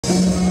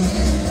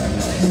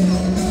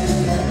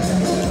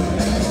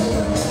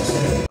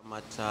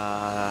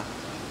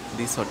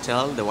This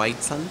hotel, the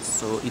White Sands.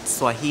 So it's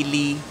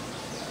Swahili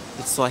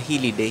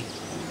Day.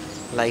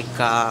 Like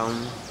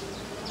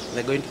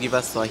they're going to give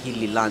us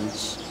Swahili lunch.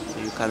 So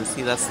you can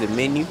see that's the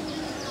menu.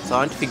 So I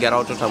want to figure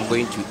out what I'm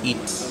going to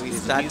eat. So we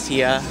start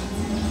here.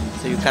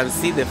 So you can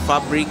see the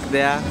fabric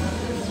there,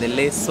 the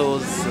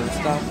laces and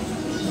stuff.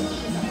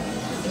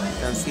 You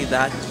can see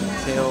that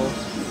detail.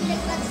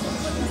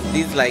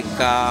 This like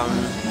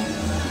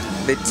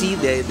the tea,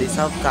 they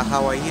serve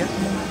kahawa here.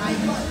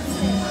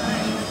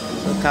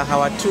 So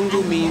kahawa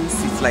tungu means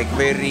it's like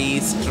very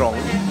strong.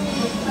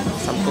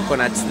 Some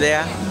coconuts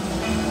there.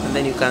 And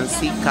then you can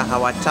see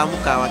kahawa tamu.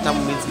 Kahawa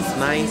tamu means it's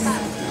nice.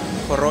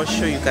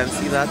 Korosho, you can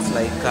see that's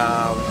like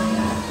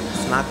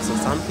snacks or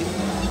something.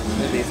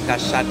 Then there's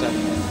kashata.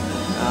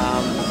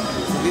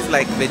 So this is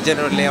like the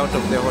general layout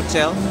of the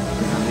hotel.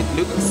 And it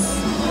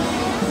looks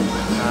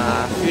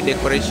a few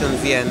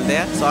decorations here and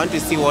there. So I want to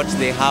see what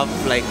they have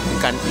like you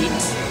can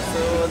eat.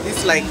 So this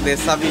is like the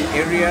serving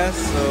area.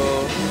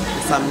 So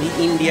some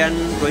Indian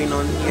going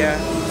on here.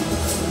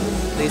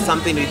 There's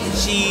something with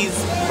cheese,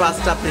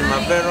 pasta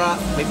primavera.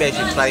 Maybe I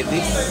should try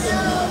this.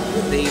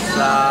 There's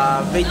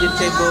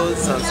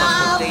vegetables and some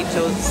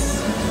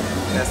potatoes.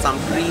 There's some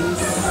greens.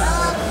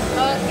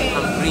 Okay.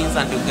 Some greens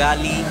and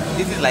ugali.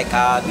 This is like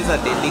these are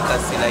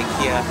delicacy like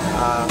here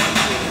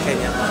in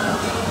Kenya.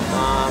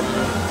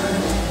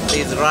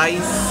 There's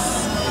rice.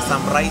 There's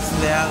some rice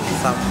there.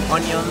 Some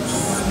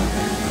onions.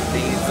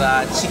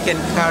 There's chicken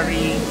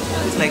curry.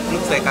 This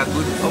looks like a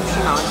good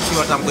option. I want to see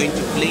what I'm going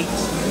to plate.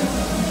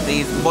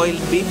 There's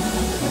boiled beef.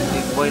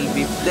 There's boiled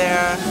beef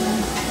there.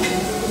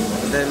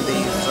 And then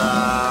there's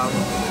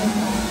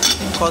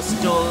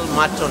coastal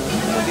mutton.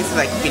 This is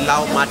like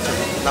pilau mutton.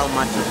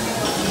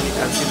 You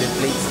can see the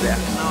plates there.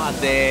 Now at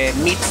the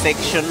meat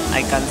section,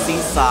 I can see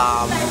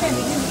some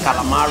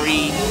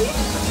calamari,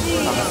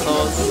 some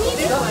sauce.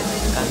 You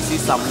can see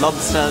some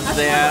lobsters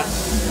there.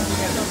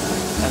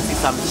 You can see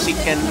some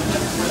chicken.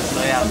 So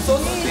yeah,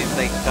 there's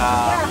like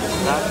that.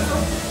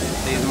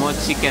 There's more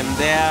chicken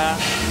there.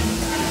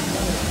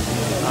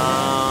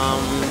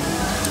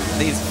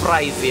 There's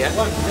fries here.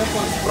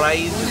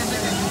 Fries.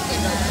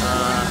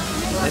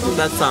 I think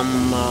that's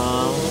some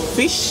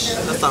fish.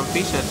 That's some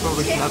fish. I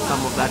probably should have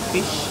some of that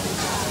fish.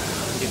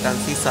 You can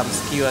see some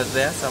skewers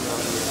there, some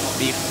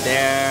beef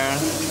there.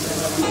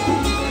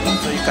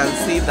 So you can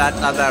see that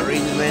other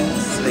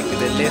arrangements like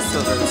the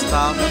laces and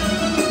stuff.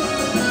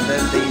 And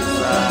then there's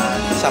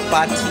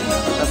chapati.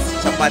 That's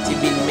chapati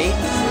being made.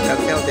 You can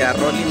tell they are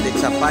rolling the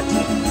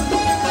chapati.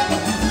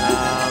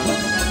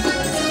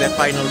 The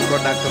final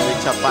product of the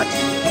chapati.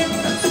 You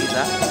can see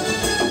that.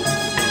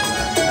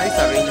 Nice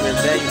arrangement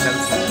there, you can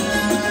see.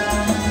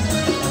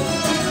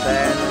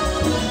 Then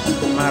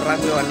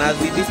maragwe wa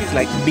nazi. This is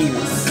like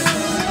beans.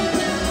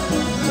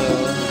 So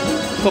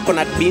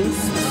coconut beans.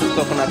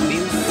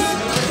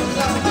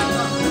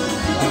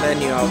 And then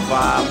you have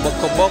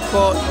boko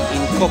boko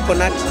in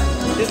coconut.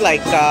 This is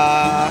like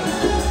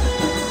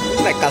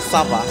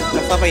cassava.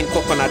 Cassava in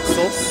coconut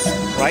sauce,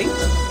 right?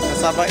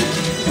 Cassava.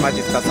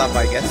 Imagine cassava,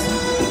 I guess.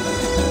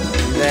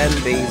 Then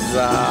there's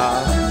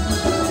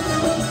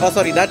oh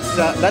sorry, that's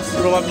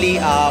probably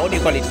what do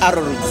you call it,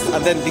 arrowroots.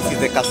 And then this is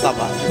the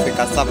cassava. This is the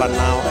cassava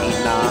now in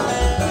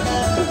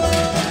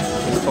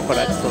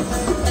coconut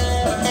sauce.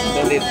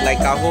 Then there's like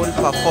a whole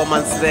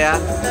performance there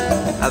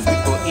as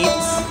people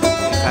eat.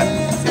 You can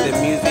see the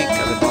music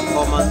and the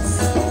performance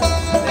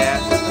there.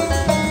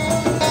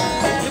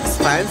 It looks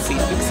fancy,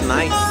 it looks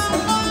nice.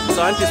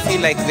 So I want to see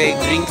like the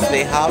drinks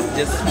they have,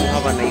 just to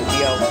have an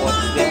idea of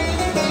what's there.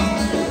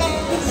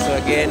 So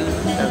again,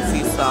 you can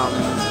see some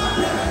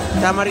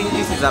tamarind.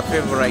 This is a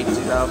favorite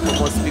for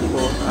most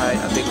people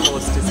at the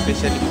coast,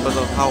 especially because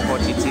of how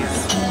hot it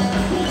is.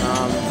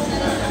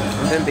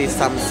 And then there's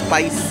some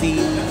spicy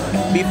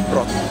beef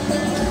broth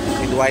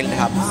with wild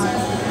herbs.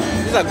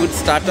 This is a good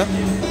starter.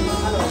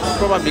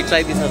 Probably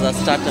try this as a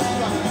starter.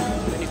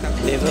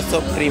 There's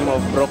also cream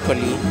of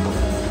broccoli.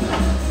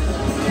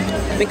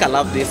 I think I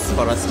love this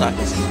for a start. I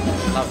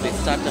love this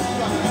starter.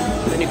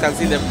 Then you can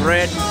see the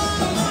bread.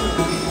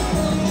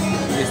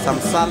 There's some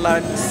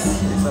salads.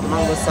 There's a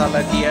mango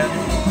salad here.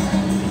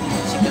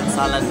 Chicken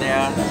salad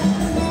there.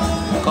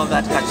 We call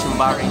that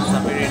kachumbari. It's a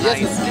very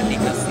nice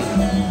delicacy.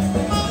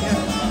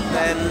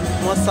 Then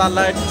more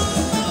salads.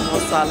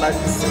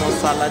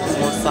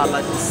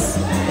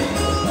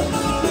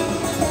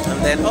 And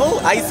then, oh,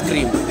 ice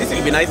cream. This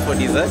will be nice for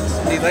dessert.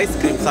 There's ice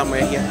cream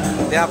somewhere here.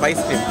 They have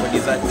ice cream for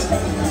dessert.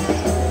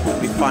 It'll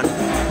be fun.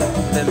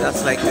 Then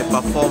that's like the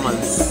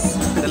performance.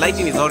 The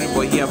lighting is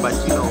horrible here, but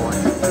you know what.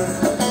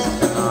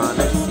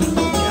 Let's see.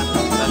 Yeah,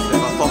 that's the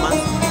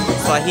performance.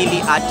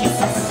 Swahili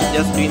artists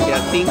just doing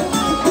their thing.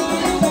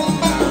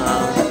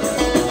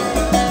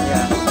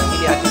 Yeah,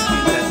 Swahili artists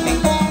doing their thing.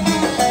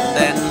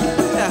 Then,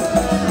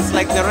 yeah, it's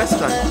like the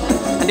restaurant.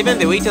 And even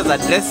the waiters are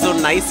dressed so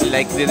nicely,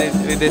 like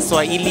with the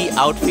Swahili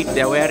outfit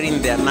they're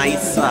wearing, their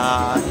nice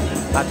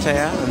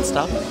attire and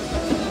stuff.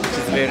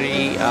 It's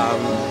very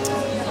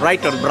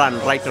right on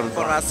brand, right on brand.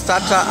 For a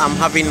starter, I'm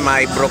having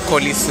my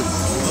broccoli soup.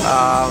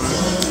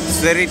 It's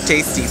very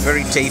tasty,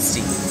 very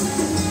tasty.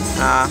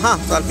 So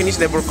I'll finish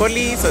the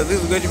broccoli. So this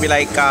is going to be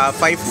like a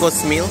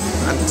 5-course meal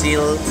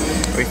until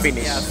we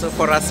finish. Yeah, so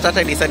for a start,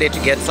 I decided to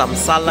get some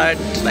salad.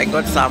 I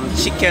got some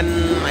chicken,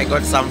 I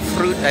got some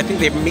fruit. I think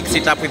they mixed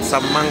it up with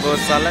some mango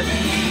salad.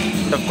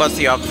 And of course,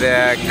 you have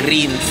the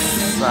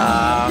greens,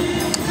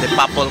 the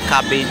purple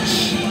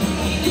cabbage.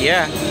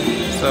 Yeah,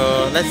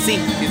 so let's see.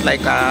 It's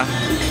like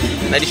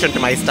in addition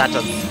to my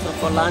starters. So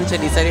for lunch, I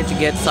decided to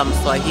get some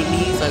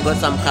Swahili. So I got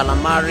some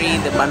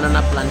calamari, the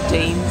banana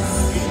plantains,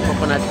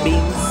 coconut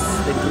beans,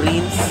 the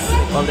greens,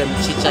 they call them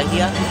chicha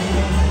here,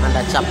 and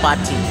a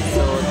chapati.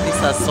 So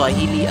these are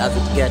Swahili as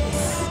it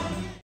gets.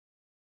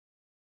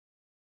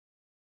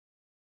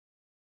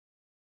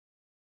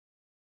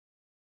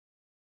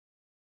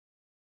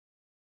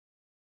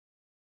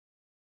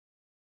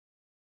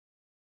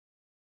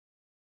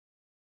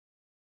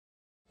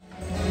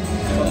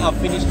 So I've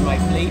finished my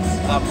plate.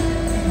 I'm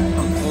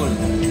full.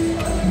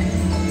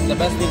 The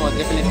best thing was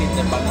definitely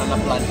the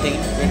banana plantain,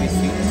 very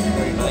sweet,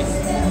 very nice.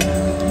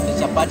 The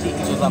chapati,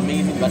 it was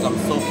amazing, but I'm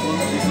so full.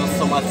 There's not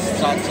so much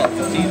starch as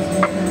it is.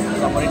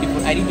 So I'm already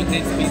full. I didn't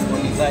create space for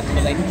dessert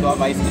because I need to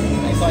have ice cream.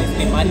 I saw ice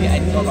cream earlier, I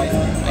need to have ice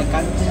cream. I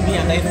can't, me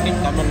and ice cream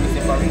cannot be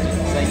separated,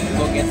 so I need to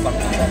go get some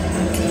dessert.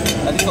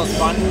 But this was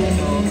fun,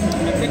 so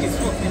my plate is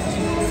full. It's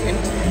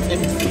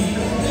empty.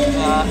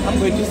 I'm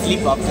going to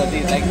sleep after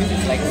this. Like, this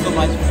is like so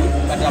much food,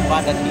 but I've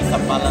had at least a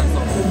balance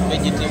of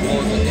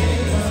vegetables and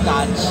everything,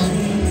 starch,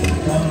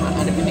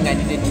 and everything I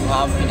needed to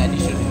have in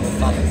addition to the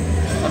salad.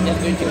 So I'm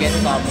just going to get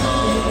some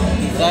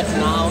dessert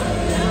now,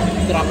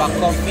 grab a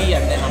coffee,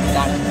 and then I'm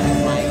done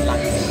with my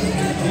lunch.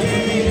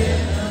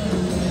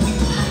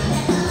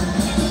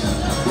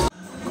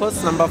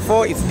 Course number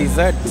 4 is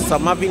dessert. So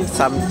I'm having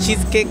some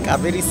cheesecake, a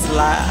very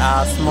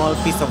small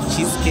piece of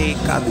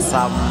cheesecake, and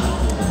some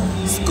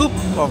scoop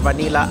of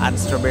vanilla and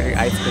strawberry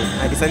ice cream.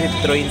 I decided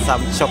to throw in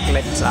some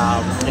chocolate,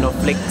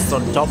 flakes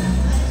on top,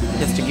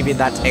 just to give it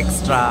that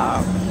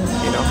extra,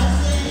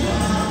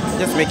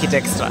 just make it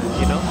extra,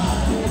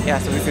 Yeah,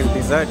 so this is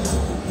dessert.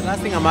 The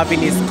last thing I'm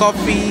having is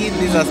coffee.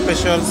 This is a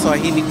special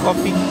Swahili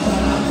coffee.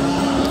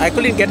 I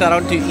couldn't get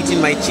around to eating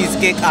my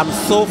cheesecake. I'm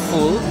so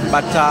full,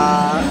 but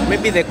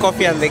maybe the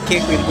coffee and the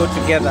cake will go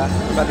together.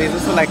 But there's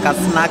also like a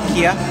snack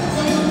here.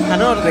 I don't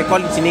know what they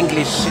call it in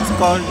English. It's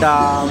called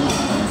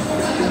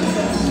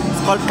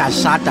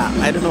kashata.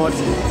 I don't know what.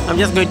 I'm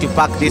just going to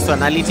pack this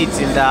one. I'll eat it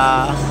in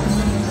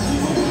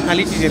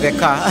the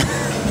car.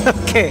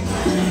 Okay.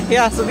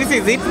 Yeah, so this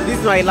is it. This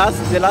is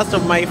the last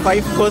of my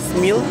 5-course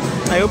meal.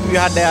 I hope you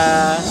had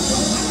a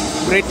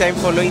great time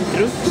following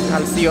through.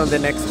 I'll see you on the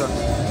next one.